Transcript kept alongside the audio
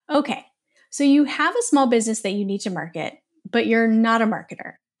Okay, so you have a small business that you need to market, but you're not a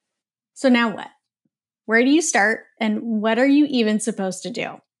marketer. So now what? Where do you start and what are you even supposed to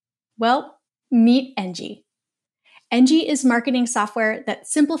do? Well, meet Engie. Engie is marketing software that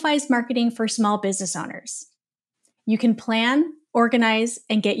simplifies marketing for small business owners. You can plan, organize,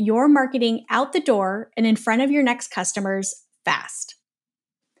 and get your marketing out the door and in front of your next customers fast.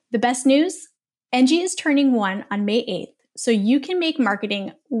 The best news? Engie is turning 1 on May 8th, so you can make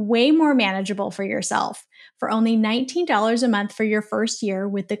marketing way more manageable for yourself for only $19 a month for your first year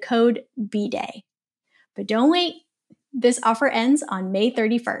with the code BDAY. But don't wait, this offer ends on May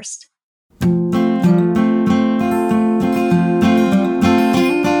 31st.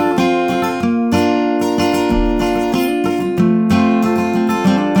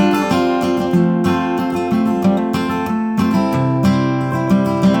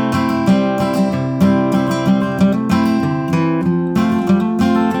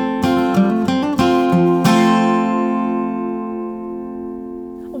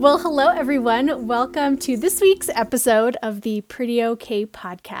 Well, hello, everyone. Welcome to this week's episode of the Pretty Okay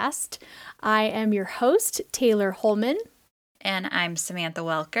podcast. I am your host, Taylor Holman. And I'm Samantha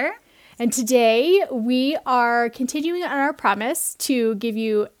Welker. And today we are continuing on our promise to give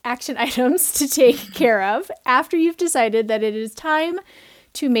you action items to take care of after you've decided that it is time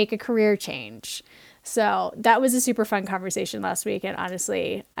to make a career change. So that was a super fun conversation last week. And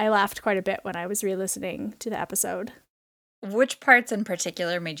honestly, I laughed quite a bit when I was re-listening to the episode. Which parts in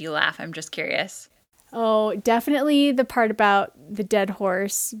particular made you laugh? I'm just curious. Oh, definitely the part about the dead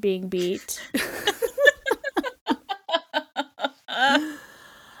horse being beat.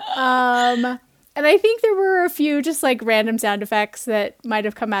 And I think there were a few just like random sound effects that might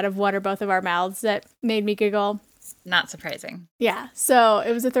have come out of one or both of our mouths that made me giggle. Not surprising. Yeah. So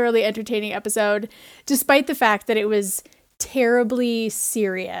it was a thoroughly entertaining episode, despite the fact that it was terribly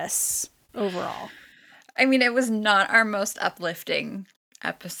serious overall. I mean, it was not our most uplifting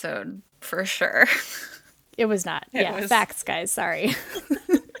episode, for sure. It was not. Facts, guys. Sorry.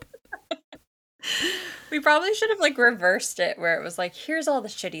 We probably should have reversed it where it was like, here's all the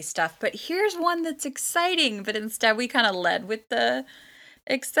shitty stuff, but here's one that's exciting. But instead we kind of led with the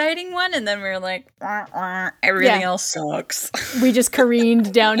exciting one. And then we were like, wah, wah, everything else sucks. We just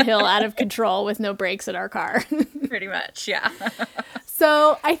careened downhill out of control with no brakes in our car. Pretty much. Yeah.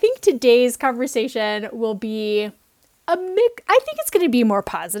 So I think today's conversation will be I think it's going to be more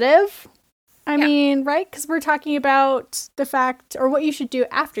positive. I mean, right? Because we're talking about the fact or what you should do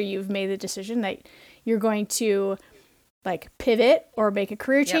after you've made the decision that you're going to pivot or make a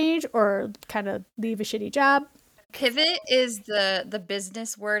career change or kind of leave a shitty job. Pivot is the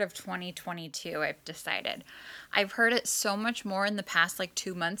business word of 2022, I've decided. I've heard it so much more in the past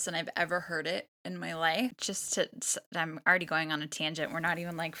 2 months than I've ever heard it in my life. I'm already going on a tangent. We're not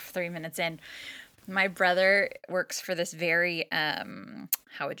even 3 minutes in. My works for this very,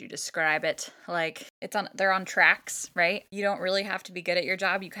 how would you describe it? They're on tracks, right? You don't really have to be good at your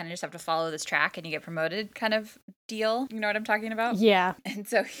job. You kind of just have to follow this track and you get promoted kind of deal. You know what I'm talking about? Yeah. And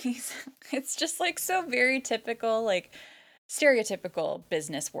so it's just so very typical, stereotypical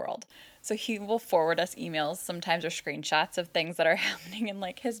business world. So he will forward us emails sometimes or screenshots of things that are happening. And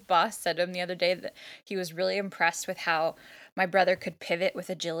his boss said to him the other day that he was really impressed with how my brother could pivot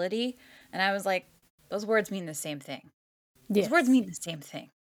with agility. And I was like, those words mean the same thing. Yes. Those words mean the same thing.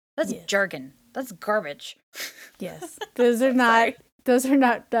 That's jargon. That's garbage. Yes. Those are not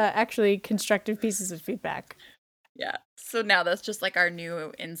actually constructive pieces of feedback. Yeah. So now that's just our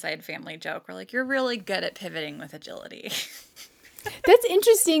new inside family joke. We're you're really good at pivoting with agility. That's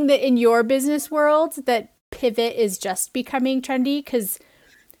interesting that in your business world that pivot is just becoming trendy because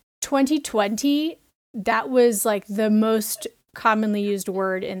 2020, that was the most commonly used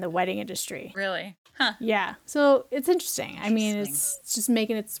word in the wedding industry. Really? Huh. Yeah. So it's interesting. I mean, it's just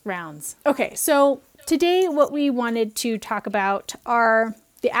making its rounds. Okay. So today what we wanted to talk about are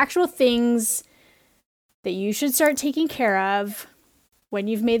the actual things that you should start taking care of when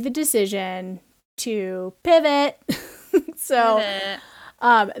you've made the decision to pivot.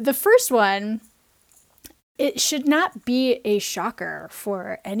 The first one, it should not be a shocker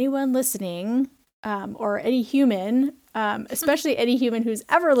for anyone listening or any human, especially any human who's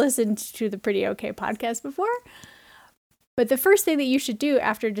ever listened to the Pretty Okay podcast before. But the first thing that you should do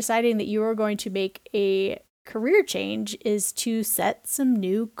after deciding that you are going to make a career change is to set some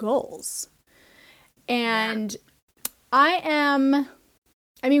new goals. And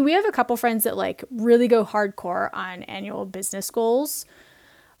we have a couple friends that really go hardcore on annual business goals,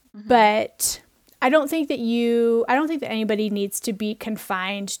 but I don't think that anybody needs to be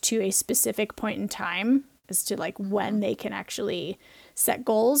confined to a specific point in time as to when they can actually set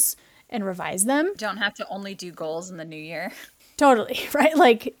goals and revise them. Don't have to only do goals in the new year. Totally, right?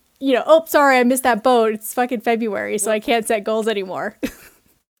 Like, oh, sorry, I missed that boat. It's fucking February, so I can't set goals anymore. I'm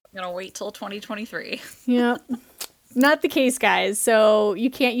gonna wait till 2023. Yeah, not the case, guys. So you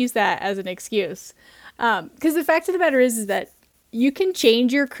can't use that as an excuse. Because the fact of the matter is that you can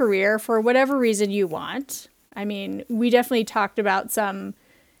change your career for whatever reason you want. I mean, we definitely talked about some.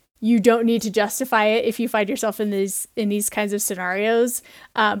 You don't need to justify it if you find yourself in these kinds of scenarios.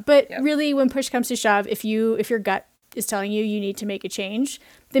 But really, when push comes to shove, if your gut is telling you need to make a change,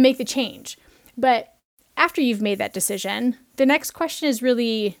 then make the change. But after you've made that decision, the next question is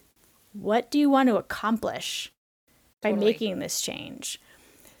really, what do you want to accomplish by making this change?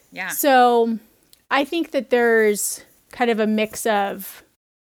 Yeah. So I think that there's kind of a mix of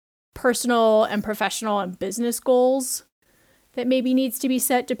personal and professional and business goals that maybe needs to be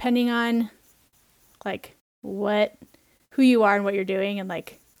set depending on like who you are and what you're doing and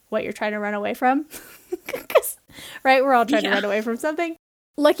like what you're trying to run away from. Right? We're all trying to run away from something.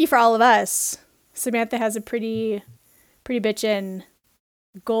 Lucky for all of us, Samantha has a pretty bitchin'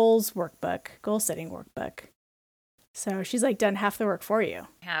 goal setting workbook. So she's like done half the work for you.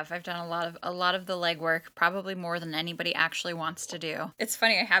 I've done a lot of the legwork, probably more than anybody actually wants to do. It's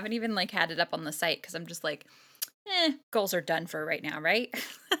funny, I haven't even like had it up on the site because I'm just like, goals are done for right now, right?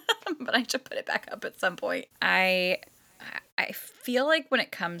 But I should put it back up at some point. I feel like when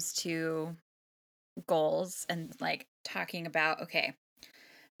it comes to goals and like talking about, okay,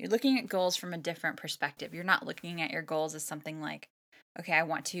 you're looking at goals from a different perspective. You're not looking at your goals as something like, okay,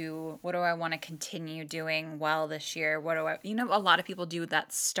 what do I want to continue doing well this year? A lot of people do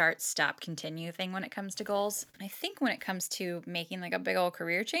that start, stop, continue thing when it comes to goals. I think when it comes to making like a big old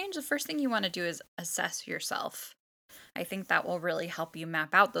career change, the first thing you want to do is assess yourself. I think that will really help you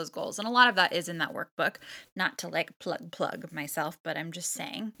map out those goals. And a lot of that is in that workbook, not to like plug myself, but I'm just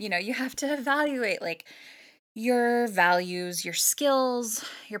saying, you have to evaluate like your values, your skills,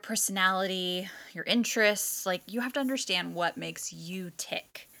 your personality, your interests. Like you have to understand what makes you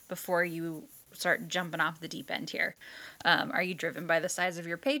tick before you start jumping off the deep end here. Are you driven by the size of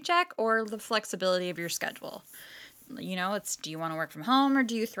your paycheck or the flexibility of your schedule? Do you want to work from home or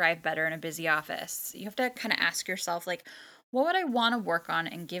do you thrive better in a busy office? You have to kind of ask yourself, like, what would I want to work on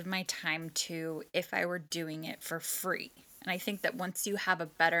and give my time to if I were doing it for free? And I think that once you have a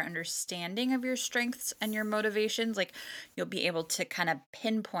better understanding of your strengths and your motivations, like you'll be able to kind of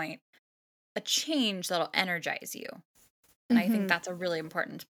pinpoint a change that'll energize you. And I think that's a really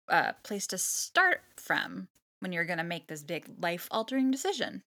important place to start from when you're going to make this big life-altering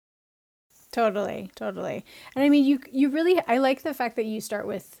decision. Totally. And I mean, you really, I like the fact that you start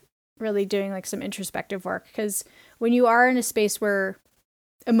with really doing like some introspective work, because when you are in a space where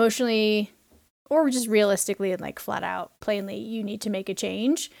emotionally or just realistically and like flat out, plainly, you need to make a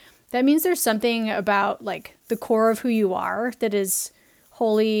change, that means there's something about like the core of who you are that is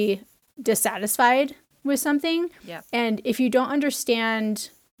wholly dissatisfied with something. Yeah. And if you don't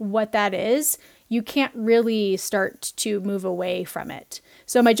understand what that is, you can't really start to move away from it.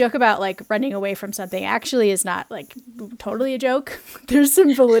 So my joke about like running away from something actually is not like totally a joke. There's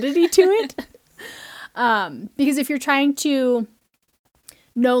some validity to it. Because if you're trying to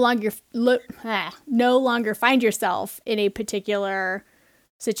no longer find yourself in a particular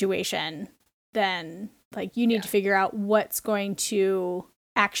situation, then like you need to figure out what's going to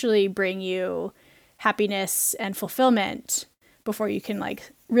actually bring you happiness and fulfillment before you can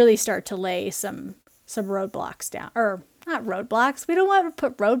like really start to lay some roadblocks down. Or not roadblocks. We don't want to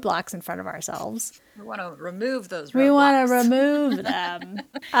put roadblocks in front of ourselves. We want to remove those roadblocks. We want to remove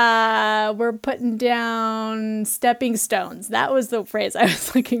them. We're putting down stepping stones. That was the phrase I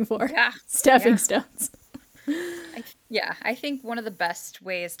was looking for. Yeah. Stepping stones. I think one of the best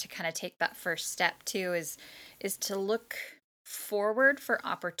ways to kind of take that first step too is to look forward for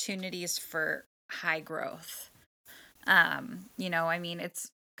opportunities for high growth.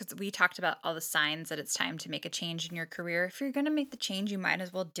 It's because we talked about all the signs that it's time to make a change in your career. If you're going to make the change, you might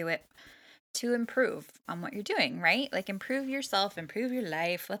as well do it to improve on what you're doing, right? Like improve yourself, improve your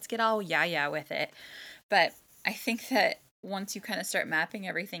life. Let's get all with it. But I think that once you kind of start mapping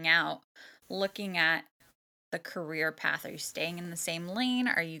everything out, looking at the career path, are you staying in the same lane?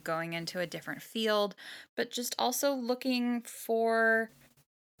 Are you going into a different field? But just also looking for,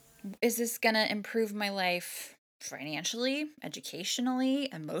 is this going to improve my life financially, educationally,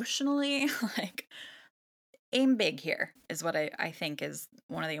 emotionally? Like, aim big here is what I think is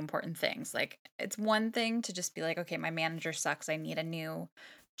one of the important things. Like, it's one thing to just be like, okay, my manager sucks, I need a new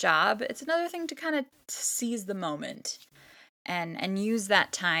job. It's another thing to kind of seize the moment and use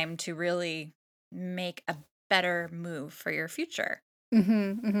that time to really make a better move for your future.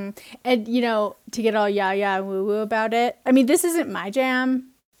 And, to get all and woo woo about it. I mean, this isn't my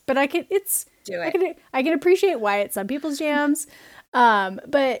jam, but Do it. I can appreciate why it's some people's jams.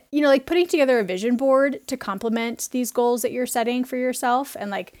 But, like putting together a vision board to complement these goals that you're setting for yourself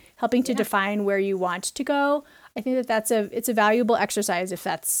and like helping to define where you want to go. I think that it's a valuable exercise if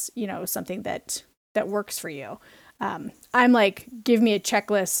that's, something that works for you. I'm like, give me a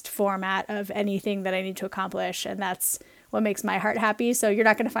checklist format of anything that I need to accomplish. And that's what makes my heart happy. So you're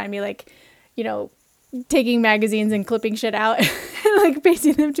not going to find me like, taking magazines and clipping shit out and like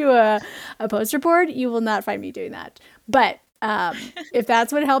pasting them to a poster board. You will not find me doing that. But if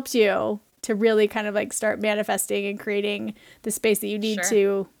that's what helps you to really kind of like start manifesting and creating the space that you need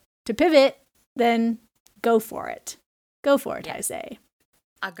to pivot, then go for it. Go for it, I say.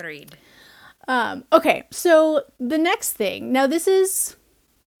 Agreed. Okay, so the next thing. Now this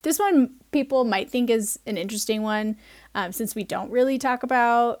one people might think is an interesting one, since we don't really talk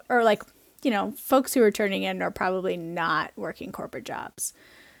about, or like, folks who are turning in are probably not working corporate jobs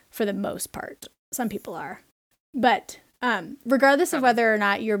for the most part. Some people are. But regardless of whether or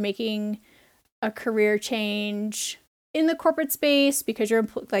not you're making a career change in the corporate space because you're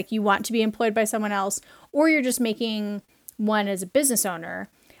like you want to be employed by someone else, or you're just making one as a business owner,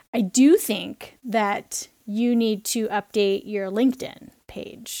 I do think that you need to update your LinkedIn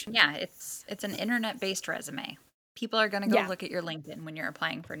page. Yeah, it's an internet-based resume. People are going to go look at your LinkedIn when you're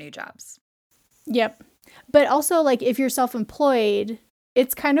applying for new jobs. Yep. But also, like, if you're self-employed,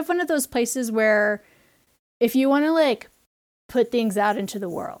 it's kind of one of those places where if you want to, like, put things out into the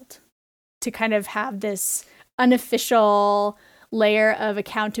world to kind of have this unofficial layer of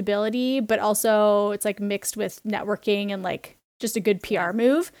accountability, but also it's, like, mixed with networking and, like, just a good PR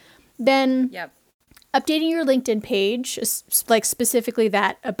move, then updating your LinkedIn page, like, specifically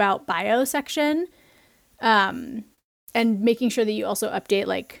that about bio section, and making sure that you also update,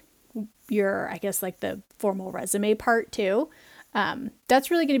 like, your, I guess, like the formal resume part too.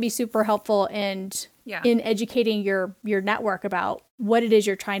 That's really going to be super helpful in educating your network about what it is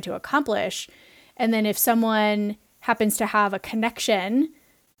you're trying to accomplish. And then if someone happens to have a connection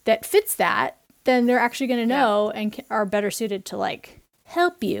that fits that, then they're actually going to know and are better suited to like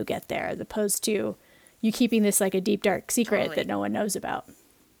help you get there, as opposed to you keeping this like a deep, dark secret that no one knows about.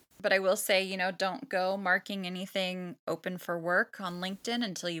 But I will say, don't go marking anything open for work on LinkedIn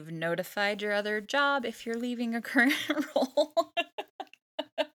until you've notified your other job if you're leaving a current role.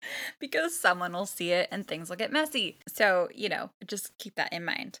 Because someone will see it and things will get messy. So, just keep that in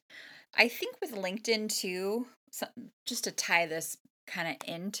mind. I think with LinkedIn too, just to tie this kind of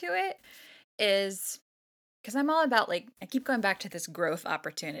into it, is because I'm all about like, I keep going back to this growth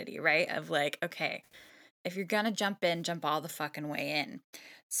opportunity, right? Of like, okay, if you're going to jump in, jump all the fucking way in.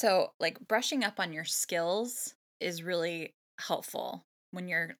 So, like, brushing up on your skills is really helpful when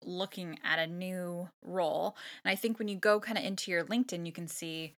you're looking at a new role. And I think when you go kind of into your LinkedIn, you can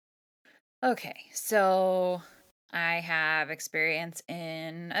see, okay, so I have experience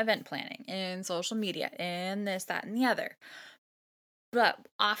in event planning, in social media, in this, that, and the other. But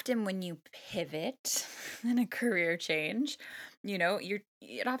often when you pivot in a career change,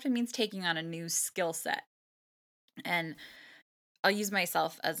 it often means taking on a new skill set. And I'll use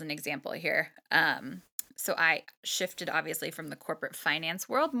myself as an example here. So I shifted obviously from the corporate finance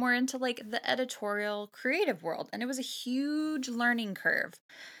world more into like the editorial creative world. And it was a huge learning curve.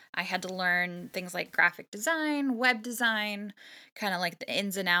 I had to learn things like graphic design, web design, kind of like the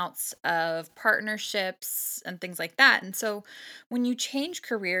ins and outs of partnerships and things like that. And so when you change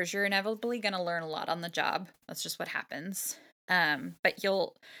careers, you're inevitably going to learn a lot on the job. That's just what happens. But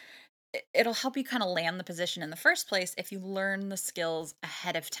it'll help you kind of land the position in the first place if you learn the skills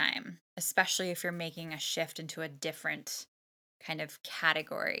ahead of time, especially if you're making a shift into a different kind of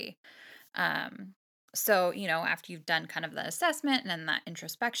category. So, after you've done kind of the assessment and then that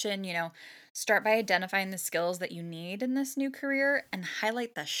introspection, start by identifying the skills that you need in this new career and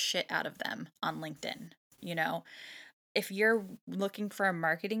highlight the shit out of them on LinkedIn. If you're looking for a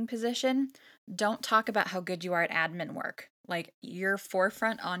marketing position, don't talk about how good you are at admin work. Like, your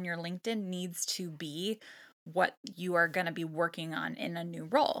forefront on your LinkedIn needs to be what you are going to be working on in a new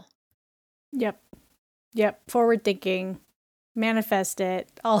role. Yep. Forward thinking, manifest it,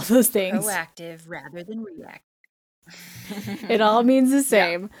 all of those things. Proactive rather than reactive. It all means the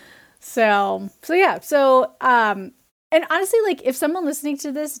same. Yeah. So, and honestly, like, if someone listening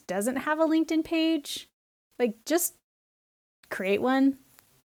to this doesn't have a LinkedIn page, like, just create one.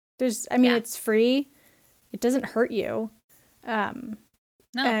 It's free. It doesn't hurt you. No.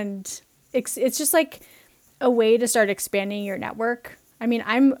 And it's just like a way to start expanding your network. I mean,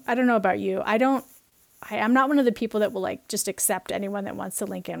 I don't know about you. I don't I am not one of the people that will like just accept anyone that wants to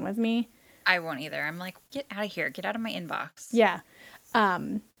link in with me. I won't either. I'm like, get out of here. Get out of my inbox. Yeah.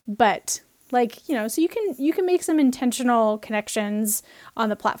 But like, you know, so you can make some intentional connections on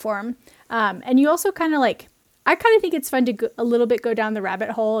the platform. And you also kind of like, I kind of think it's fun to a little bit go down the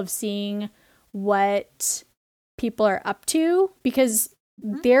rabbit hole of seeing what people are up to, because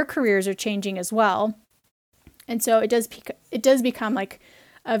their careers are changing as well. And so it does become like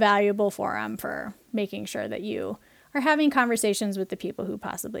a valuable forum for making sure that you are having conversations with the people who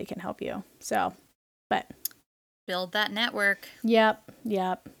possibly can help you. So, but build that network. Yep.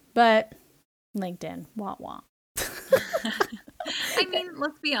 But LinkedIn, wah wah. I mean,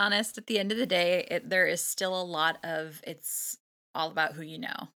 let's be honest. At the end of the day, there is still a lot of it's all about who you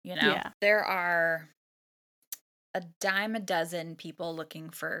know. You know, there are a dime a dozen people looking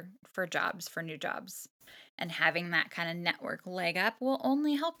for jobs, for new jobs, and having that kind of network leg up will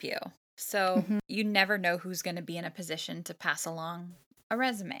only help you. So you never know who's going to be in a position to pass along a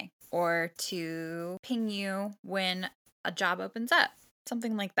resume or to ping you when a job opens up,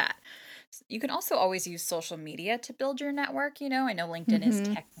 something like that. You can also always use social media to build your network. You know, I know LinkedIn is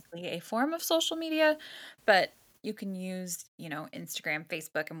technically a form of social media, but you can use, you know, Instagram,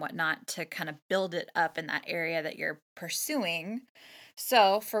 Facebook, and whatnot to kind of build it up in that area that you're pursuing.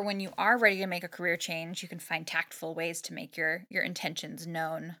 So for when you are ready to make a career change, you can find tactful ways to make your intentions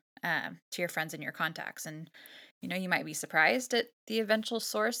known to your friends and your contacts. And, you know, you might be surprised at the eventual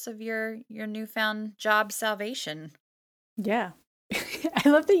source of your newfound job salvation. Yeah. I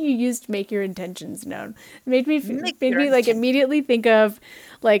love that you used make your intentions known. It made me like immediately think of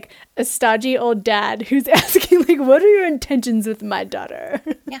like a stodgy old dad who's asking like, what are your intentions with my daughter?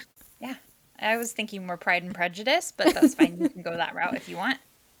 Yeah. I was thinking more Pride and Prejudice, but that's fine. You can go that route if you want.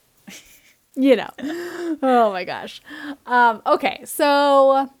 You know. Oh my gosh. Okay,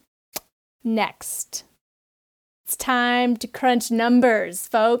 so next. It's time to crunch numbers,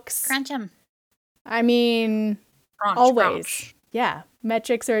 folks. Crunch them. I mean, crunch, always. Crunch. Yeah.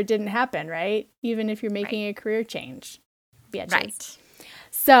 Metrics or it didn't happen, right? Even if you're making a career change. Bitches. Right.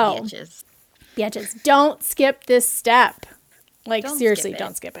 So, bitches. Don't skip this step. Like, don't seriously,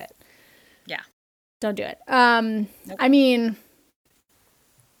 don't skip it. Yeah. Don't do it. Nope. I mean,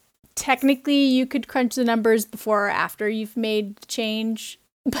 technically you could crunch the numbers before or after you've made the change,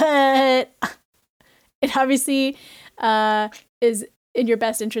 but it obviously is in your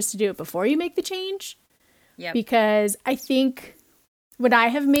best interest to do it before you make the change. Yeah. Because I think when I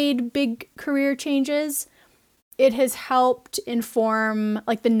have made big career changes, it has helped inform,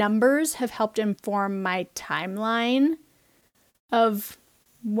 like the numbers have helped inform my timeline of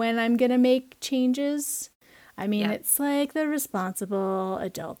when I'm going to make changes. I mean, it's like the responsible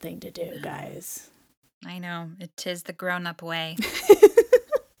adult thing to do, guys. I know. It is the grown-up way.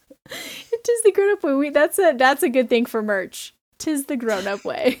 It is the grown-up way. That's a good thing for merch. 'Tis the grown-up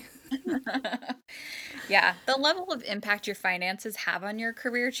way. Yeah. The level of impact your finances have on your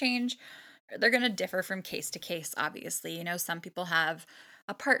career change, they're going to differ from case to case, obviously. You know, some people have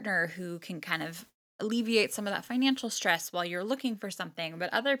a partner who can kind of alleviate some of that financial stress while you're looking for something,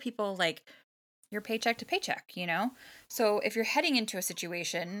 but other people, like, you're paycheck to paycheck, you know? So if you're heading into a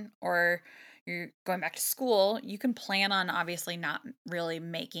situation or you're going back to school, you can plan on obviously not really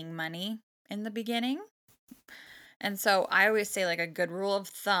making money in the beginning. And so I always say, like, a good rule of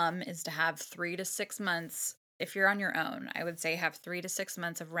thumb is to have 3 to 6 months. If you're on your own, I would say have 3 to 6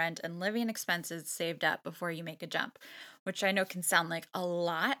 months of rent and living expenses saved up before you make a jump, which I know can sound like a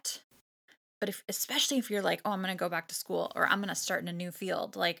lot. But especially if you're like, oh, I'm going to go back to school or I'm going to start in a new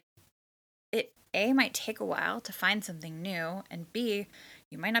field, like, it A, might take a while to find something new, and B,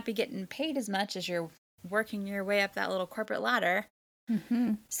 you might not be getting paid as much as you're working your way up that little corporate ladder.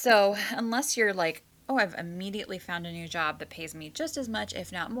 So unless you're like, oh, I've immediately found a new job that pays me just as much,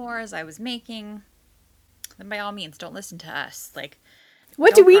 if not more, as I was making, then by all means, don't listen to us. Like,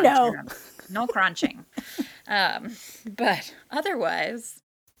 what do we know? No crunching. But otherwise,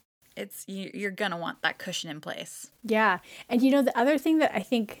 you're gonna want that cushion in place. Yeah. And you know, the other thing that I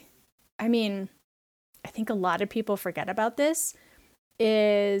think a lot of people forget about this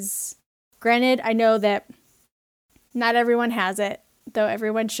is, granted, I know that not everyone has it, though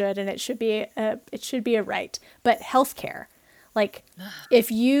everyone should, and it should be a right. But healthcare, like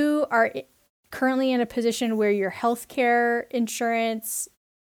if you are currently in a position where your healthcare insurance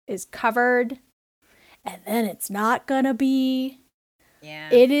is covered, and then it's not gonna be,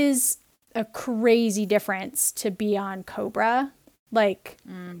 it is a crazy difference to be on COBRA. Like,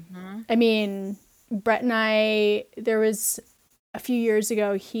 I mean, Brett and I, there was a few years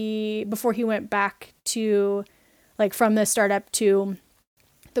ago, before he went back to, like, from the startup to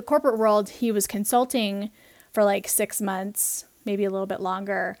the corporate world, he was consulting for like 6 months, maybe a little bit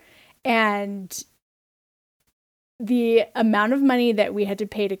longer. And the amount of money that we had to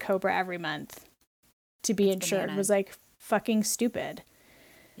pay to Cobra every month to be insured was like fucking stupid.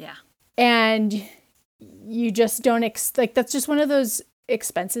 Yeah. And you just don't, like, that's just one of those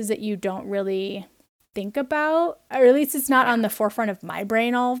expenses that you don't really think about, or at least it's not on the forefront of my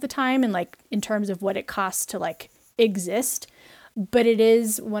brain all of the time, and like in terms of what it costs to like exist. But it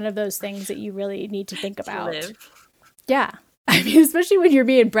is one of those things that you really need to think about. Yeah. I mean, especially when you're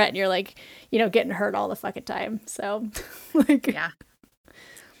me and Brett and you're like, you know, getting hurt all the fucking time. So like, yeah.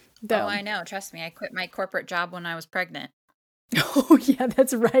 Oh, I know. Trust me. I quit my corporate job when I was pregnant. Oh yeah,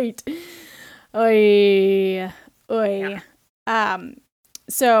 that's right. Oy. Yeah.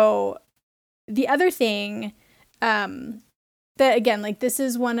 So the other thing, that again, like this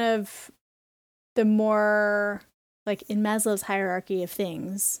is one of the more like in Maslow's hierarchy of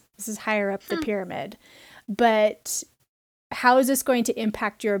things, this is higher up the pyramid, but how is this going to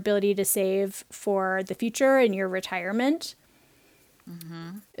impact your ability to save for the future and your retirement?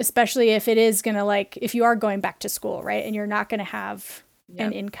 Mm-hmm. Especially if it is going to like, if you are going back to school, right? And you're not going to have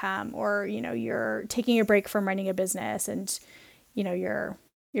an income, or, you know, you're taking a break from running a business and, you know, you're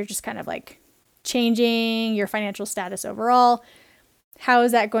just kind of like changing your financial status overall. How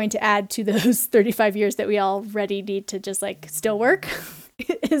is that going to add to those 35 years that we already need to just like still work?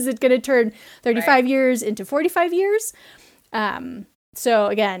 Is it going to turn 35 years into 45 years? So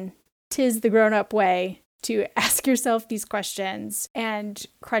again, 'tis the grown-up way to ask yourself these questions and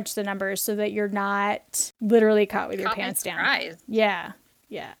crunch the numbers so that you're not literally caught with your pants down. Yeah.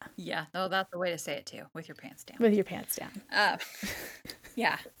 Yeah. Yeah. Oh, that's the way to say it too. With your pants down. With your pants down.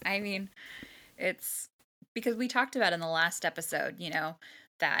 Yeah. I mean, it's because we talked about in the last episode, you know,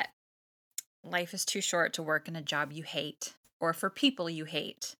 that life is too short to work in a job you hate or for people you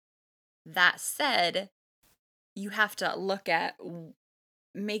hate. That said, you have to look at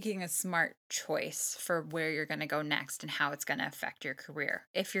making a smart choice for where you're going to go next and how it's going to affect your career.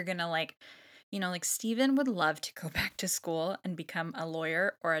 If you're going to like, you know, like Steven would love to go back to school and become a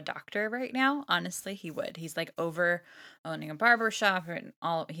lawyer or a doctor right now. Honestly, he would. He's like over owning a barber shop and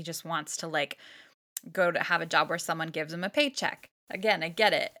all. He just wants to like go to have a job where someone gives him a paycheck. Again, I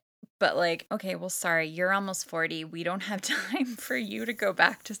get it. But like, okay, well, sorry, you're almost 40. We don't have time for you to go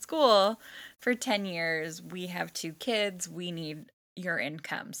back to school for 10 years. We have 2 kids. We need your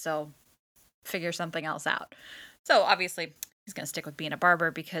income. So figure something else out. So obviously he's going to stick with being a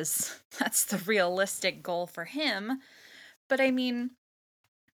barber because that's the realistic goal for him. But I mean,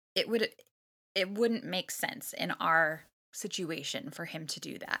 it wouldn't make sense in our situation for him to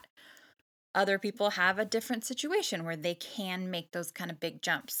do that. Other people have a different situation where they can make those kind of big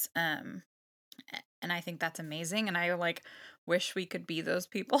jumps. And I think that's amazing. And I like wish we could be those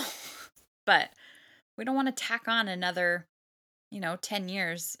people, but we don't want to tack on another, 10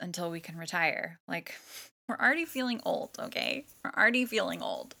 years until we can retire. Like, we're already feeling old. Okay. We're already feeling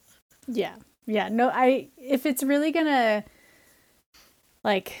old. Yeah. Yeah. No, if it's really gonna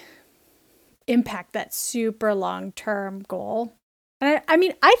like impact that super long-term goal, and I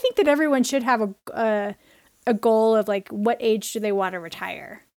mean, I think that everyone should have a goal of like, what age do they want to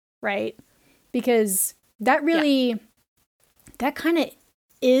retire, right? Because that really, that kind of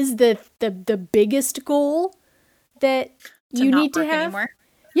is the biggest goal that you need to have. Anymore.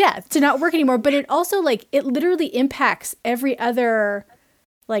 Yeah, to not work anymore. But it also like, it literally impacts every other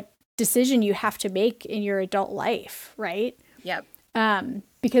like decision you have to make in your adult life, right? Yep.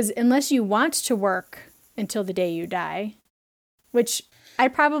 Because unless you want to work until the day you die, which I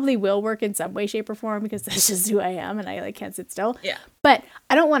probably will work in some way, shape, or form because that's just who I am and I like can't sit still. Yeah. But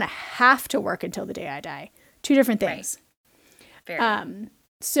I don't want to have to work until the day I die. 2 different things. Right. Very.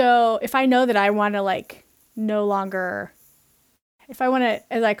 So if I know that I want to like no longer, if I want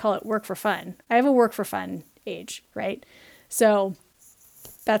to, as I call it, work for fun, I have a work for fun age, right? So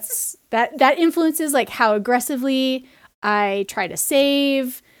that influences like how aggressively I try to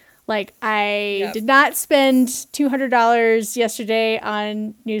save. Like I did not spend $200 yesterday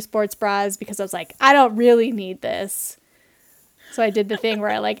on new sports bras because I was like, I don't really need this. So I did the thing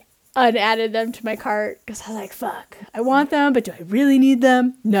where I like unadded them to my cart because I was like, fuck, I want them, but do I really need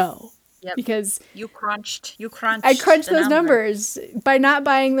them? No. Yep. Because I crunched those numbers. By not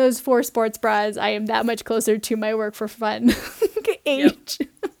buying those 4 sports bras, I am that much closer to my work for fun age.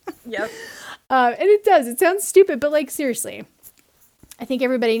 Yep. And it sounds stupid, but like seriously, I think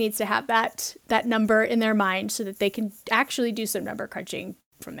everybody needs to have that number in their mind so that they can actually do some number crunching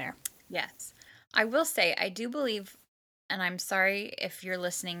from there. Yes. I will say, I do believe, and I'm sorry if you're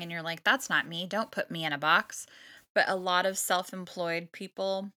listening and you're like, that's not me, don't put me in a box. But a lot of self-employed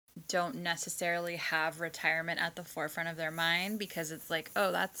people don't necessarily have retirement at the forefront of their mind because it's like,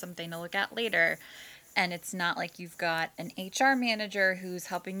 oh, that's something to look at later. And it's not like you've got an HR manager who's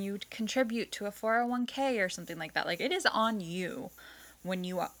helping you contribute to a 401k or something like that. Like, it is on you when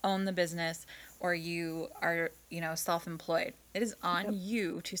you own the business or you are, self-employed. It is on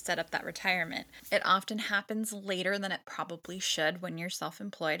you to set up that retirement. It often happens later than it probably should when you're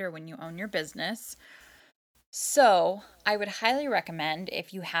self-employed or when you own your business. So I would highly recommend,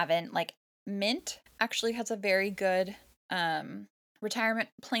 if you haven't, like, Mint actually has a very good retirement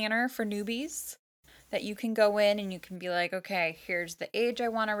planner for newbies that you can go in and you can be like, okay, here's the age I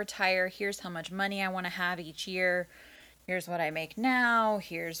want to retire. Here's how much money I want to have each year. Here's what I make now.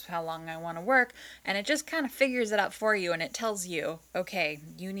 Here's how long I want to work. And it just kind of figures it out for you. And it tells you, okay,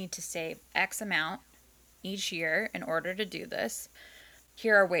 you need to save X amount each year in order to do this.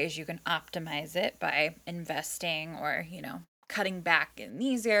 Here are ways you can optimize it by investing or, cutting back in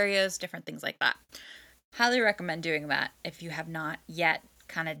these areas, different things like that. Highly recommend doing that if you have not yet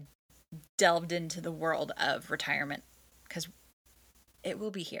kind of delved into the world of retirement, because it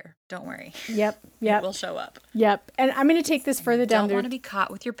will be here. Don't worry. Yep. It will show up. Yep. And I'm going to take this further down. Don't want to be caught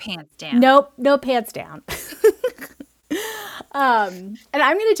with your pants down. Nope. No pants down. And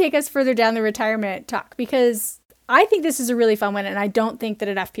I'm going to take us further down the retirement talk because I think this is a really fun one and I don't think that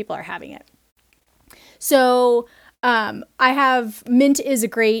enough people are having it. So Mint is a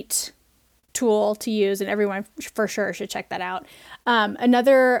great tool to use and everyone for sure should check that out.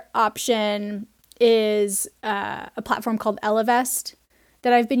 Another option is a platform called Ellevest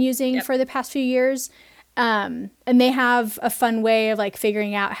that I've been using for the past few years. And they have a fun way of like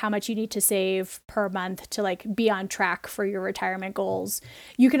figuring out how much you need to save per month to like be on track for your retirement goals.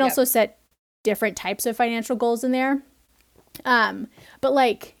 You can also set different types of financial goals in there. But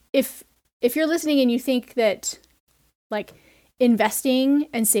like if you're listening and you think that like investing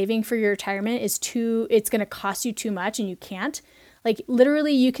and saving for your retirement it's going to cost you too much and you can't, like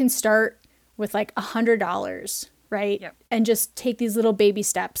literally you can start with like $100, right? Yep. And just take these little baby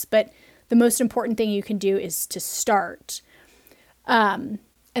steps. But the most important thing you can do is to start. And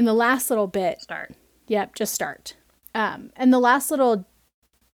the last little bit. Start. Yep, just start. And the last little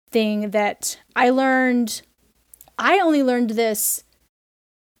thing that I only learned this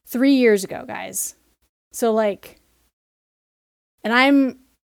 3 years ago, guys. So like, and I'm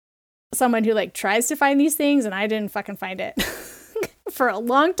someone who like tries to find these things and I didn't fucking find it for a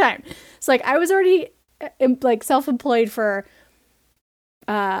long time. So like I was already like self-employed for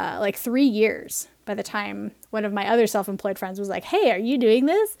like 3 years by the time one of my other self-employed friends was like, hey, are you doing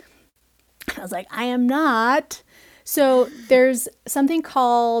this? I was like, I am not. So there's something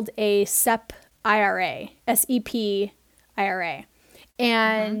called a SEP IRA, SEP IRA.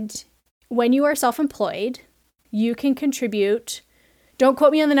 And when you are self-employed, you can contribute. Don't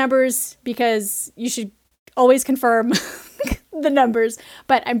quote me on the numbers because you should always confirm the numbers,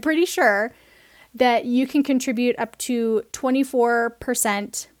 but I'm pretty sure that you can contribute up to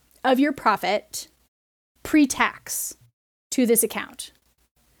 24% of your profit pre-tax to this account.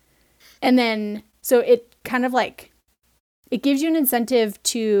 And then, so it kind of like, it gives you an incentive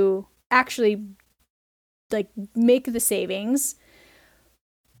to actually like make the savings,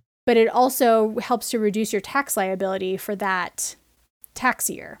 but it also helps to reduce your tax liability for that tax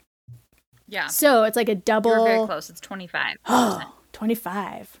year. Yeah. So it's like a double. You're very close. It's 25%. Oh,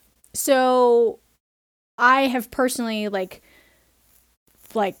 25. So I have personally like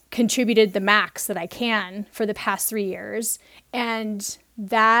contributed the max that I can for the past 3 years. And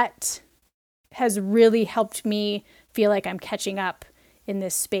that has really helped me feel like I'm catching up in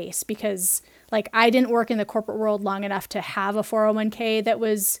this space because like I didn't work in the corporate world long enough to have a 401k that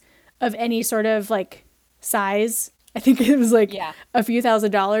was of any sort of like size. I think it was like a few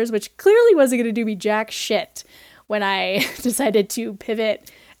 $1,000s, which clearly wasn't going to do me jack shit when I decided to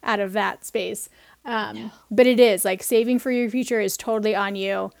pivot out of that space. But it is like saving for your future is totally on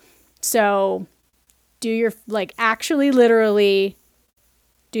you. So do your like actually literally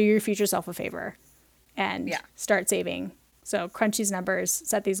do your future self a favor and start saving. So crunch these numbers,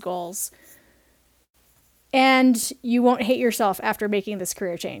 set these goals. And you won't hate yourself after making this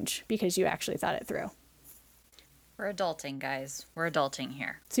career change because you actually thought it through. We're adulting, guys. We're adulting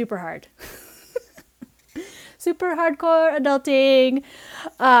here. Super hard. Super hardcore adulting.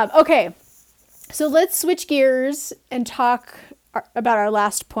 Okay. So let's switch gears and talk about our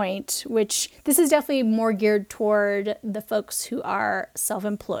last point, which this is definitely more geared toward the folks who are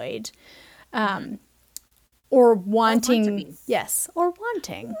self-employed, or wanting. Or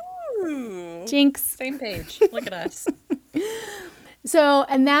wanting. Ooh, Jinx. Same page. Look at us. So,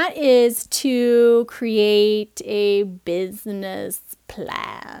 and that is to create a business plan.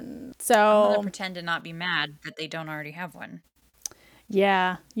 I'm going to So, pretend to not be mad that they don't already have one.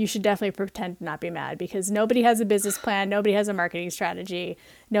 yeah, you should definitely pretend to not be mad because nobody has a business plan. Nobody has a marketing strategy.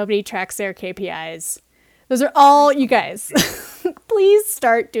 Nobody tracks their KPIs. Those are all you guys. Please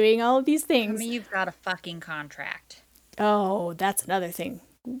start doing all of these I things. mean, you've got a fucking contract. Oh, that's another thing.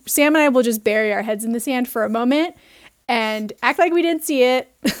 Sam and I will just bury our heads in the sand for a moment and act like we didn't see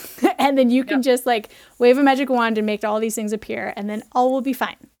it. And then you can just like wave a magic wand and make all these things appear, and then all will be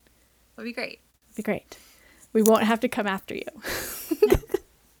fine. That'll be great. It'll be great. We won't have to come after you.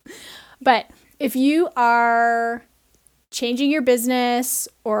 But if you are changing your business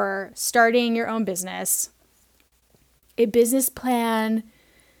or starting your own business, a business plan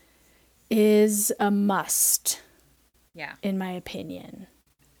is a must. Yeah. In my opinion.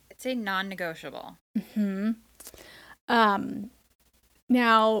 It's a non-negotiable.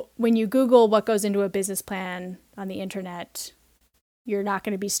 Now, when you Google what goes into a business plan on the internet, you're not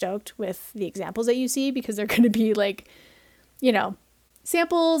going to be stoked with the examples that you see because they're going to be like, you know,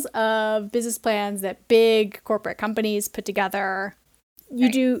 samples of business plans that big corporate companies put together.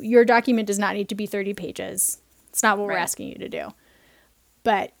 Your document does not need to be 30 pages. It's not what we're asking you to do.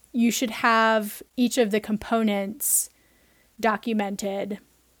 But you should have each of the components documented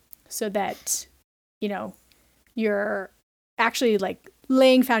so that, you know, you're actually like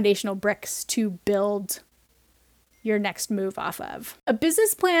laying foundational bricks to build your next move off of. A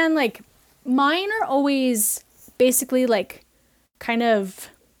business plan, like mine are always basically like kind of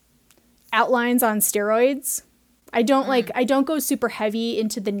outlines on steroids. I don't go super heavy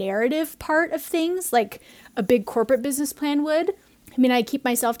into the narrative part of things like a big corporate business plan would. I mean, I keep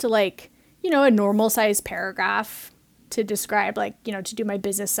myself to like, you know, a normal size paragraph to describe like, you know, to do my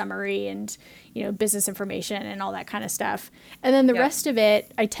business summary and, you know, business information and all that kind of stuff. And then the rest of it,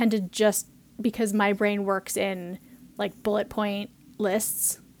 I tend to just, because my brain works in like bullet point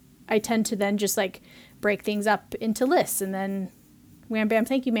lists, I tend to then just like break things up into lists and then wham, bam,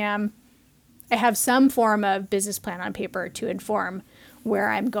 thank you, ma'am. I have some form of business plan on paper to inform where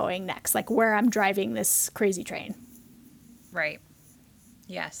I'm going next, like where I'm driving this crazy train. Right.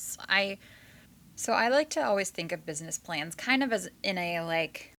 Yes. So I like to always think of business plans kind of as in a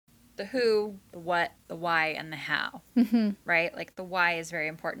like the who, the what, the why, and the how. Right? Like the why is very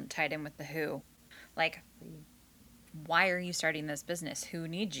important, tied in with the who. Like, why are you starting this business? Who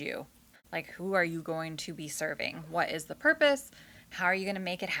needs you? Like, who are you going to be serving? What is the purpose? How are you going to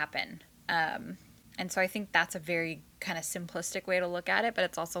make it happen? And so I think that's a very kind of simplistic way to look at it, but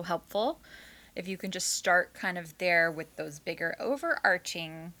it's also helpful if you can just start kind of there with those bigger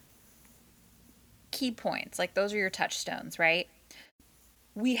overarching key points. Like those are your touchstones, right?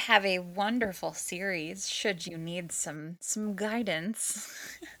 We have a wonderful series, should you need some guidance,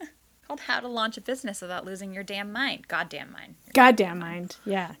 called How to Launch a Business Without Losing Your Damn Mind. Goddamn mind. Goddamn mind.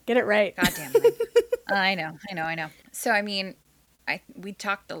 Yeah, get it right. Goddamn mind. I know. So, I mean, we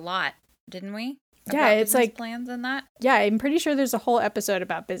talked a lot, didn't we? Yeah, it's like plans and that. Yeah, I'm pretty sure there's a whole episode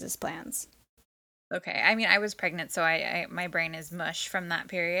about business plans. Okay, I mean, I was pregnant, so my brain is mush from that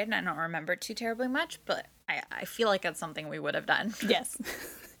period, and I don't remember too terribly much, but I feel like it's something we would have done. Yes.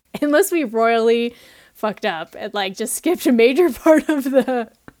 Unless we royally fucked up and like just skipped a major part of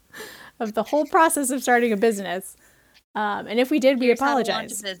the whole process of starting a business. And if we did, we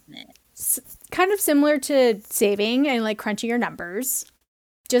apologize. Kind of similar to saving and like crunching your numbers.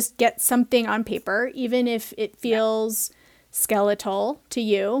 Just get something on paper, even if it feels skeletal to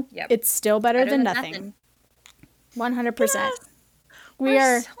you. It's still better than nothing. 100%. Yes. We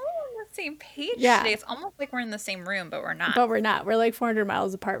are so on the same page today. It's almost like we're in the same room, but we're not. We're like 400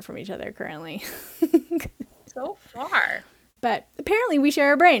 miles apart from each other currently. So far. But apparently we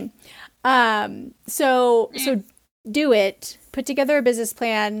share a brain. So do it. Put together a business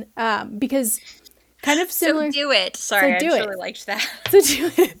plan because kind of similar. So do it. Sorry, so I really liked that. So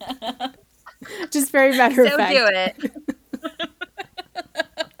do it. Just very matter of fact. So do it.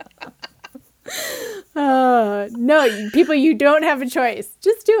 No, people, you don't have a choice.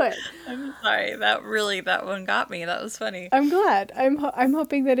 Just do it. I'm sorry. That one got me. That was funny. I'm glad. I'm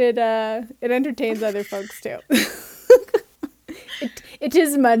hoping that it entertains other folks too. It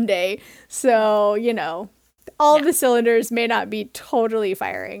is Monday, so you know, all the cylinders may not be totally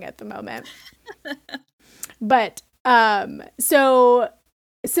firing at the moment. But so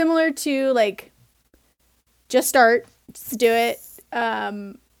similar to like just do it.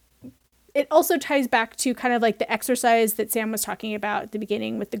 It also ties back to kind of like the exercise that Sam was talking about at the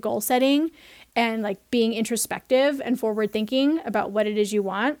beginning with the goal setting and like being introspective and forward thinking about what it is you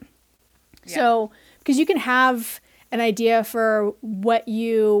want. Yeah. So, because you can have an idea for what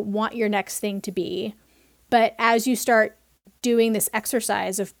you want your next thing to be. But as you start doing this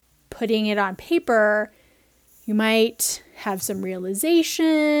exercise of putting it on paper, you might have some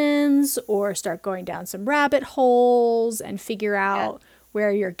realizations or start going down some rabbit holes and figure out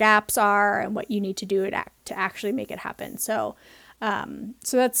where your gaps are and what you need to do to actually make it happen. So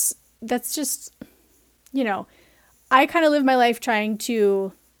that's just, I kind of live my life trying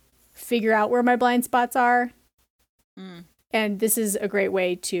to figure out where my blind spots are. And this is a great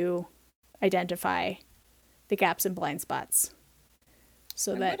way to identify the gaps and blind spots.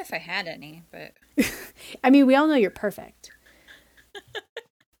 So I would if I had any, but I mean, we all know you're perfect.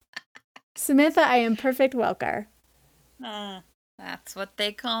 Samantha, I am perfect Welker. That's what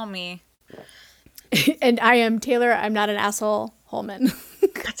they call me. And I am Taylor, I'm not an asshole, Holman.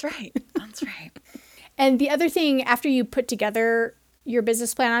 That's right. That's right. And the other thing, after you put together your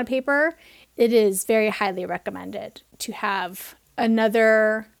business plan on paper, it is very highly recommended to have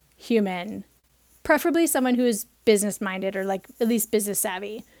another human, preferably someone who is business minded or like at least business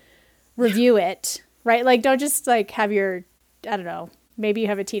savvy, review it, right? Like, don't just like have your, I don't know, maybe you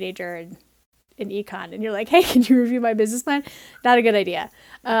have a teenager in econ and you're like, hey, can you review my business plan? Not a good idea.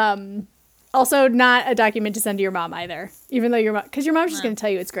 Also not a document to send to your mom either, even though because your mom's just going to tell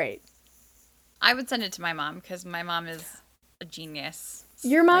you it's great. I would send it to my mom because my mom is a genius.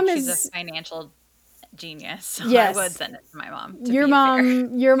 Your mom she's a financial genius. So yes. I would send it to my mom. Your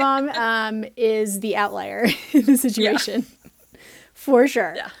mom is the outlier in the situation. Yeah. For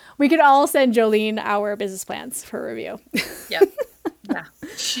sure. Yeah. We could all send Jolene our business plans for review. Yep. Yeah.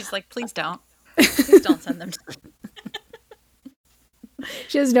 She's like, please don't. Please don't send them to me.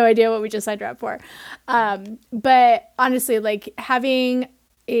 She has no idea what we just signed her up for. But honestly, like having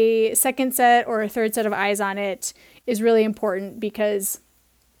a second set or a third set of eyes on it is really important because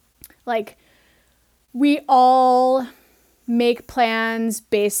like we all make plans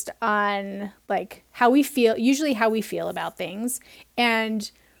based on like how we feel, usually how we feel about things.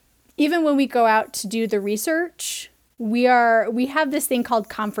 And even when we go out to do the research, we have this thing called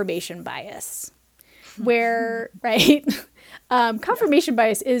confirmation bias where, right? Confirmation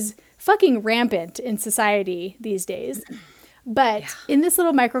bias is fucking rampant in society these days. But in this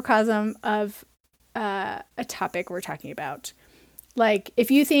little microcosm of a topic we're talking about, like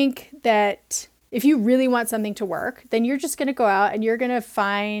if you think that if you really want something to work, then you're just going to go out and you're going to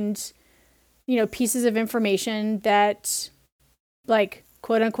find, pieces of information that like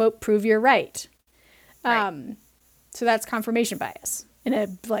quote unquote prove you're right. So that's confirmation bias in a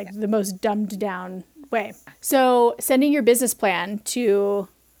the most dumbed down way. So sending your business plan to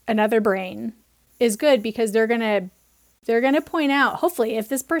another brain is good because they're going to point out, hopefully, if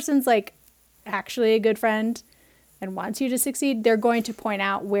this person's like actually a good friend and wants you to succeed, they're going to point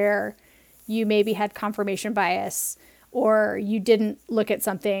out where you maybe had confirmation bias or you didn't look at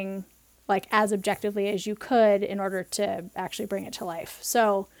something like as objectively as you could in order to actually bring it to life.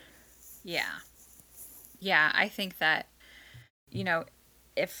 So yeah, I think that,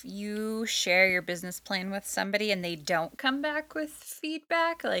 if you share your business plan with somebody and they don't come back with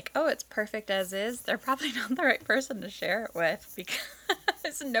feedback, like, oh, it's perfect as is, they're probably not the right person to share it with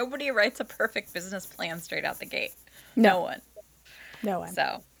because nobody writes a perfect business plan straight out the gate. No one.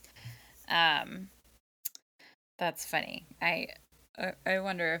 So, that's funny. I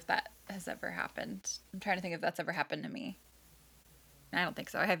wonder if that has ever happened. I'm trying to think if that's ever happened to me. I don't think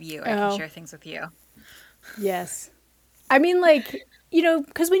so. I have you. I can share things with you. Yes. I mean, like,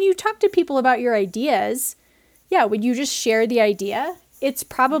 because when you talk to people about your ideas, when you just share the idea, it's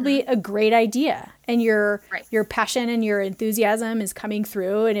probably a great idea. And your passion and your enthusiasm is coming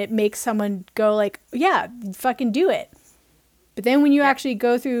through and it makes someone go like, yeah, fucking do it. But then when you actually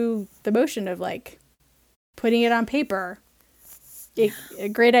go through the motion of like putting it on paper, a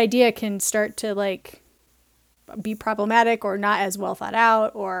great idea can start to like be problematic or not as well thought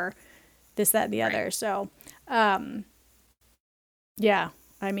out or this, that, and the other. So, I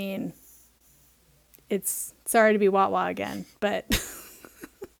mean, it's sorry to be wah-wah again, but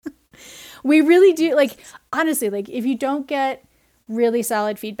we really do, like, honestly, like, if you don't get really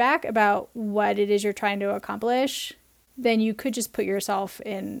solid feedback about what it is you're trying to accomplish, then you could just put yourself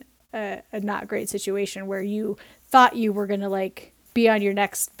in a not great situation where you thought you were going to, like, be on your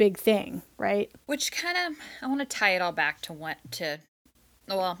next big thing, right? Which kind of, I want to tie it all back to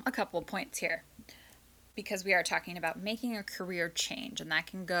a couple of points here. Because we are talking about making a career change, and that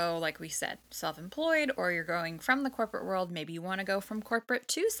can go, like we said, self-employed, or you're going from the corporate world. Maybe you want to go from corporate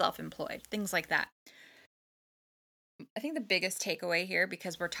to self-employed, things like that. I think the biggest takeaway here,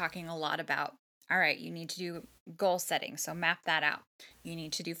 because we're talking a lot about All right, you need to do goal setting, so map that out. You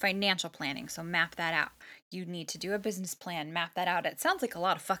need to do financial planning, so map that out. You need to do a business plan, map that out. It sounds like a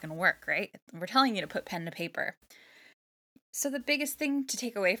lot of fucking work, right? We're telling you to put pen to paper. So the biggest thing to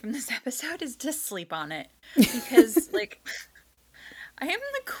take away from this episode is to sleep on it. Because, like, I am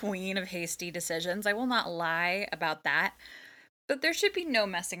the queen of hasty decisions. I will not lie about that. But there should be no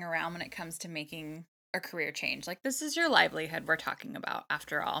messing around when it comes to making a career change. Like, this is your livelihood we're talking about,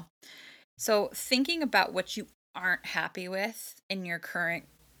 after all. So thinking about what you aren't happy with in your current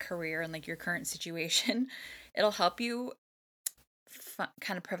career and like your current situation, it'll help you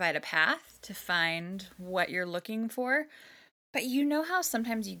kind of provide a path to find what you're looking for. But you know how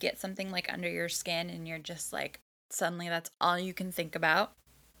sometimes you get something like under your skin and you're just like, suddenly that's all you can think about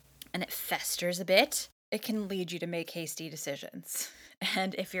and it festers a bit? It can lead you to make hasty decisions.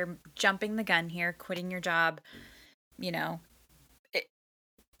 And if you're jumping the gun here, quitting your job, you know,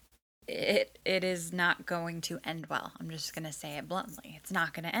 it is not going to end well. I'm just going to say it bluntly. It's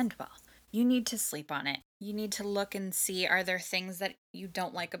not going to end well. You need to sleep on it. You need to look and see, are there things that you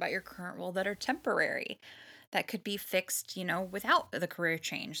don't like about your current role that are temporary, that could be fixed, you know, without the career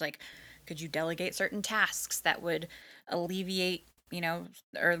change? Like, could you delegate certain tasks that would alleviate, you know,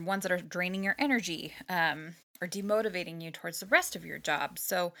 or ones that are draining your energy, or demotivating you towards the rest of your job?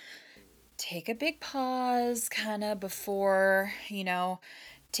 So take a big pause kind of before, you know,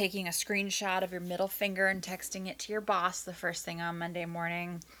 taking a screenshot of your middle finger and texting it to your boss the first thing on Monday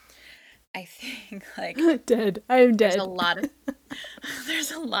morning. I think like dead. I'm dead.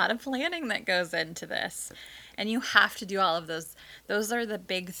 There's a lot of planning that goes into this. And you have to do all of those. Those are the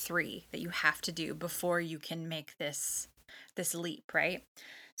big 3 that you have to do before you can make this leap, right?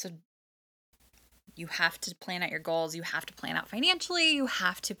 So you have to plan out your goals. You have to plan out financially. You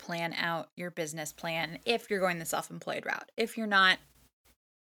have to plan out your business plan if you're going the self-employed route. If you're not,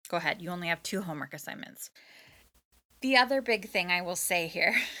 go ahead. You only have 2 homework assignments. The other big thing I will say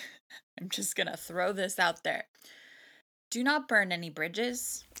here, I'm just going to throw this out there. Do not burn any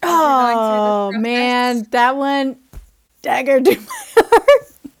bridges. Oh, man. That one dagger to my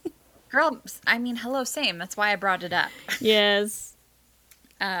heart. Girl, I mean, hello, same. That's why I brought it up. Yes.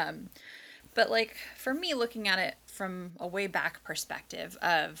 But like for me, looking at it from a way back perspective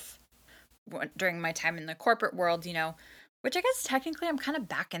of during my time in the corporate world, you know, which I guess technically I'm kind of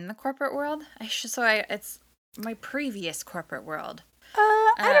back in the corporate world. It's my previous corporate world.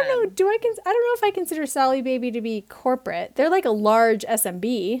 I don't know. I don't know if I consider Sally Baby to be corporate. They're like a large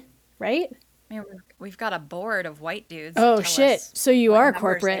SMB, right? I mean, we've got a board of white dudes. Oh shit! So you are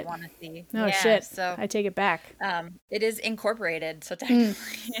corporate. Oh yeah, shit! So I take it back. It is incorporated, so technically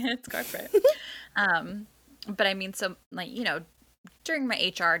it's corporate. But I mean, so like, you know, during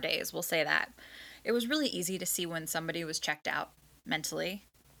my HR days, we'll say that it was really easy to see when somebody was checked out mentally,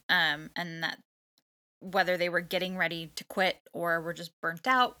 and that whether they were getting ready to quit or were just burnt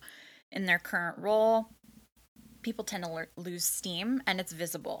out in their current role. People tend to lose steam, and it's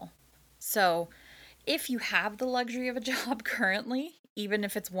visible. So if you have the luxury of a job currently, even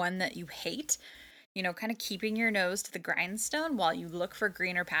if it's one that you hate, you know, kind of keeping your nose to the grindstone while you look for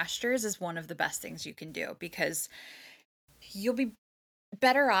greener pastures is one of the best things you can do, because you'll be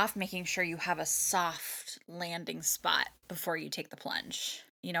better off making sure you have a soft landing spot before you take the plunge.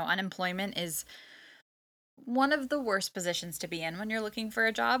 You know, unemployment is one of the worst positions to be in when you're looking for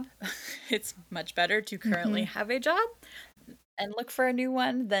a job. It's much better to currently have a job and look for a new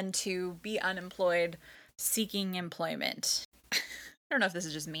one than to be unemployed seeking employment. I don't know if this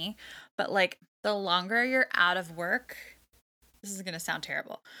is just me, but like the longer you're out of work, this is going to sound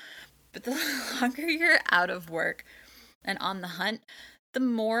terrible, but the longer you're out of work and on the hunt, the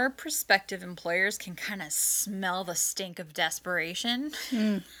more prospective employers can kind of smell the stink of desperation.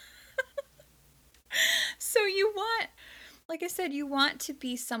 So you want, like I said, you want to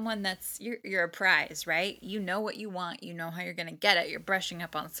be someone that's, you're a prize, right? You know what you want. You know how you're going to get it. You're brushing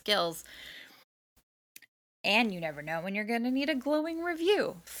up on skills. And you never know when you're going to need a glowing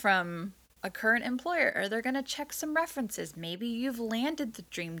review from a current employer, or they're going to check some references. Maybe you've landed the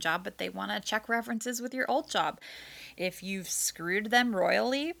dream job, but they want to check references with your old job. If you've screwed them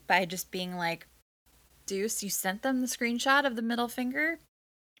royally by just being like, Deuce, you sent them the screenshot of the middle finger,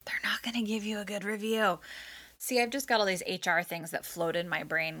 they're not going to give you a good review. See, I've just got all these HR things that float in my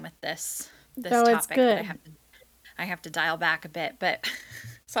brain with this topic. It's good. That I have to dial back a bit, but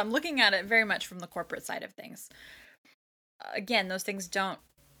so I'm looking at it very much from the corporate side of things. Again, those things don't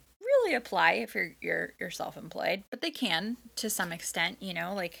really apply if you're self-employed, but they can to some extent. You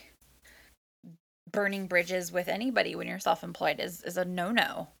know, like burning bridges with anybody when you're self-employed is a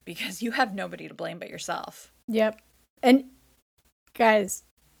no-no, because you have nobody to blame but yourself. Yep. And guys,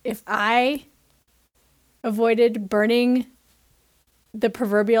 if I avoided burning the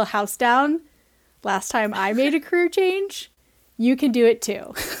proverbial house down last time I made a career change, you can do it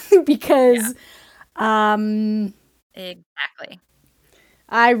too. Because exactly.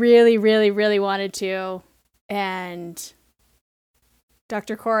 I really, really, really wanted to. And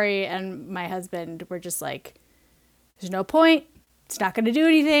Dr. Corey and my husband were just like, there's no point. It's not going to do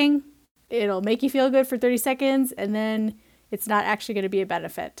anything. It'll make you feel good for 30 seconds, and then it's not actually going to be a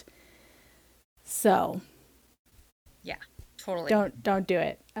benefit. So, yeah, totally. Don't do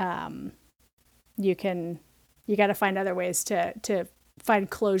it. You got to find other ways to find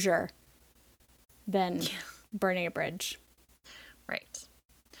closure than burning a bridge. Right.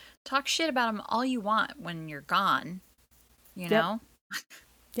 Talk shit about them all you want when you're gone, you know?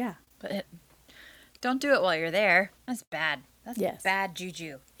 Yeah. But don't do it while you're there. That's bad. That's bad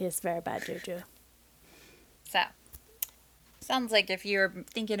juju. It's very bad juju. So, sounds like if you're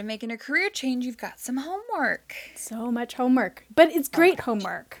thinking of making a career change, you've got some homework. So much homework. But it's great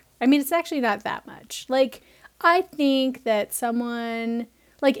homework. I mean, it's actually not that much. Like, I think that someone,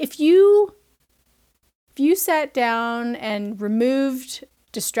 like, if you sat down and removed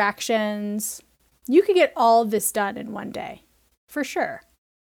distractions, you could get all of this done in one day. For sure.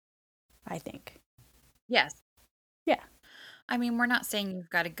 I think. Yes. Yeah. I mean, we're not saying you've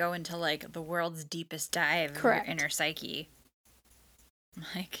got to go into, like, the world's deepest dive of your inner psyche.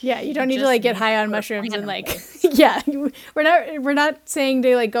 Like, yeah, you don't need to, like, get high on mushrooms and, like, yeah, we're not saying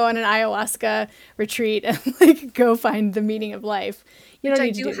to, like, go on an ayahuasca retreat and, like, go find the meaning of life. You don't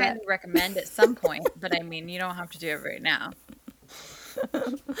need to do that. I do highly recommend at some point, but I mean, you don't have to do it right now.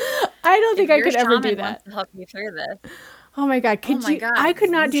 I don't think I could ever do that. Wants to help you through this. Oh my God. God, I could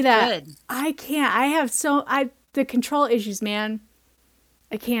not do that. I can't. I have the control issues, man.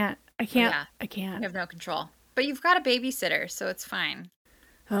 I can't. You have no control. But you've got a babysitter, so it's fine.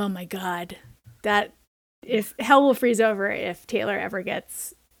 Oh my God. If hell will freeze over if Taylor ever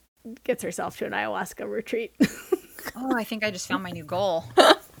gets herself to an ayahuasca retreat. Oh, I think I just found my new goal.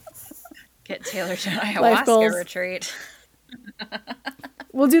 Get Taylor to an ayahuasca retreat.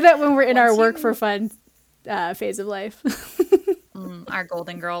 We'll do that when we're in our work for fun phase of life. Our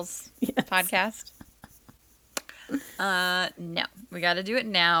Golden Girls podcast. No, we got to do it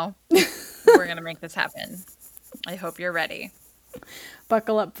now. We're going to make this happen. I hope you're ready.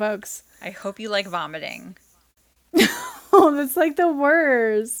 Buckle up, folks. I hope you like vomiting. Oh, that's like the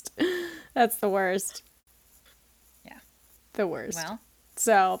worst. That's the worst. Yeah. The worst. Well.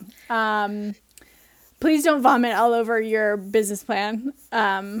 So, please don't vomit all over your business plan.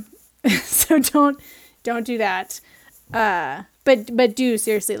 So don't do that. But do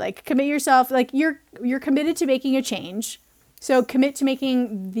seriously, like, commit yourself, like you're committed to making a change. So commit to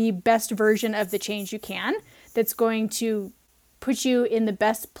making the best version of the change you can that's going to put you in the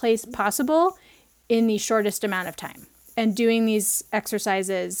best place possible in the shortest amount of time. And doing these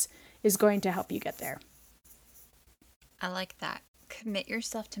exercises is going to help you get there. I like that. Commit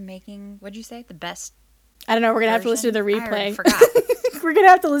yourself to making, what'd you say? The best. I don't know. We're going to have to listen to the replay. I forgot. We're going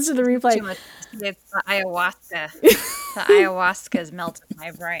to have to listen to the replay. Too much. It's the ayahuasca. The ayahuasca's melted my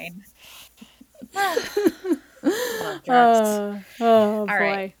brain. Oh boy.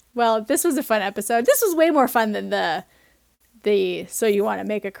 Right. Well, this was a fun episode. This was way more fun than the so you want to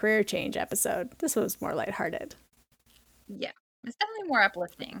make a career change episode. This was more lighthearted. Yeah. It's definitely more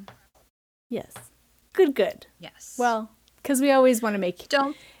uplifting. Yes. Good. Yes. Well, because we always want to make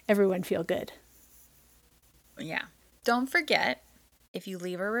everyone feel good. Yeah. Don't forget, if you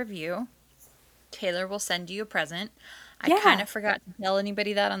leave a review, Taylor will send you a present. I kind of forgot to tell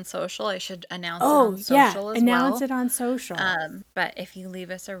anybody that on social. I should announce it on social as well. Announce it on social. But if you leave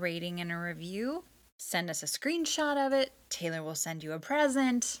us a rating and a review, send us a screenshot of it. Taylor will send you a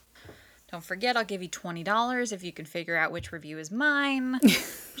present. Don't forget, I'll give you $20 if you can figure out which review is mine.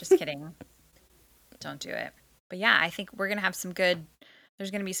 Just kidding. Don't do it. But yeah, I think we're going to have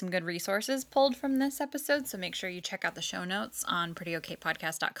there's going to be some good resources pulled from this episode. So make sure you check out the show notes on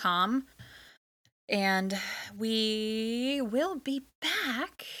prettyokpodcast.com. And we will be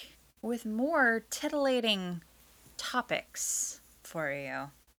back with more titillating topics for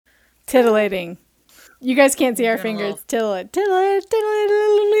you. Titillating. You guys can't see our fingers. Titillate.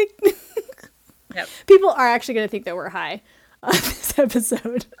 Yep. People are actually going to think that we're high on this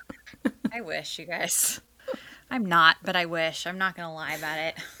episode. I wish, you guys. I'm not, but I wish. I'm not going to lie about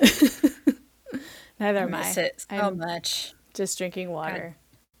it. Neither am I. I miss it so much. Just drinking water.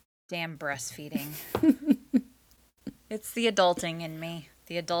 God. Damn breastfeeding. It's the adulting in me.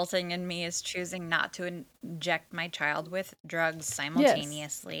 The adulting in me is choosing not to inject my child with drugs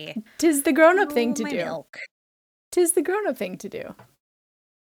simultaneously. Yes. 'Tis the grown-up thing to do. Milk. 'Tis the grown-up thing to do.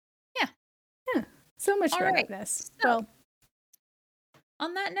 Yeah. So much All right. randomness. So, Well,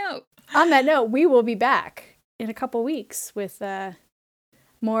 on that note, on that note, we will be back in a couple weeks with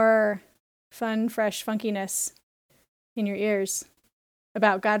more fun, fresh funkiness in your ears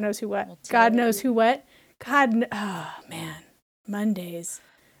about God knows who what. Well, God today- knows who what. Oh, man. Mondays.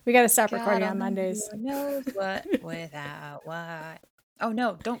 We got to stop recording on Mondays. Who knows what without what? Oh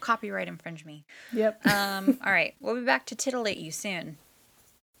no! Don't copyright infringe me. Yep. All right. We'll be back to titillate you soon.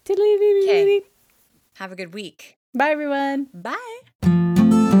 Tiddly-dee-dee-dee-dee. Have a good week. Bye, everyone. Bye.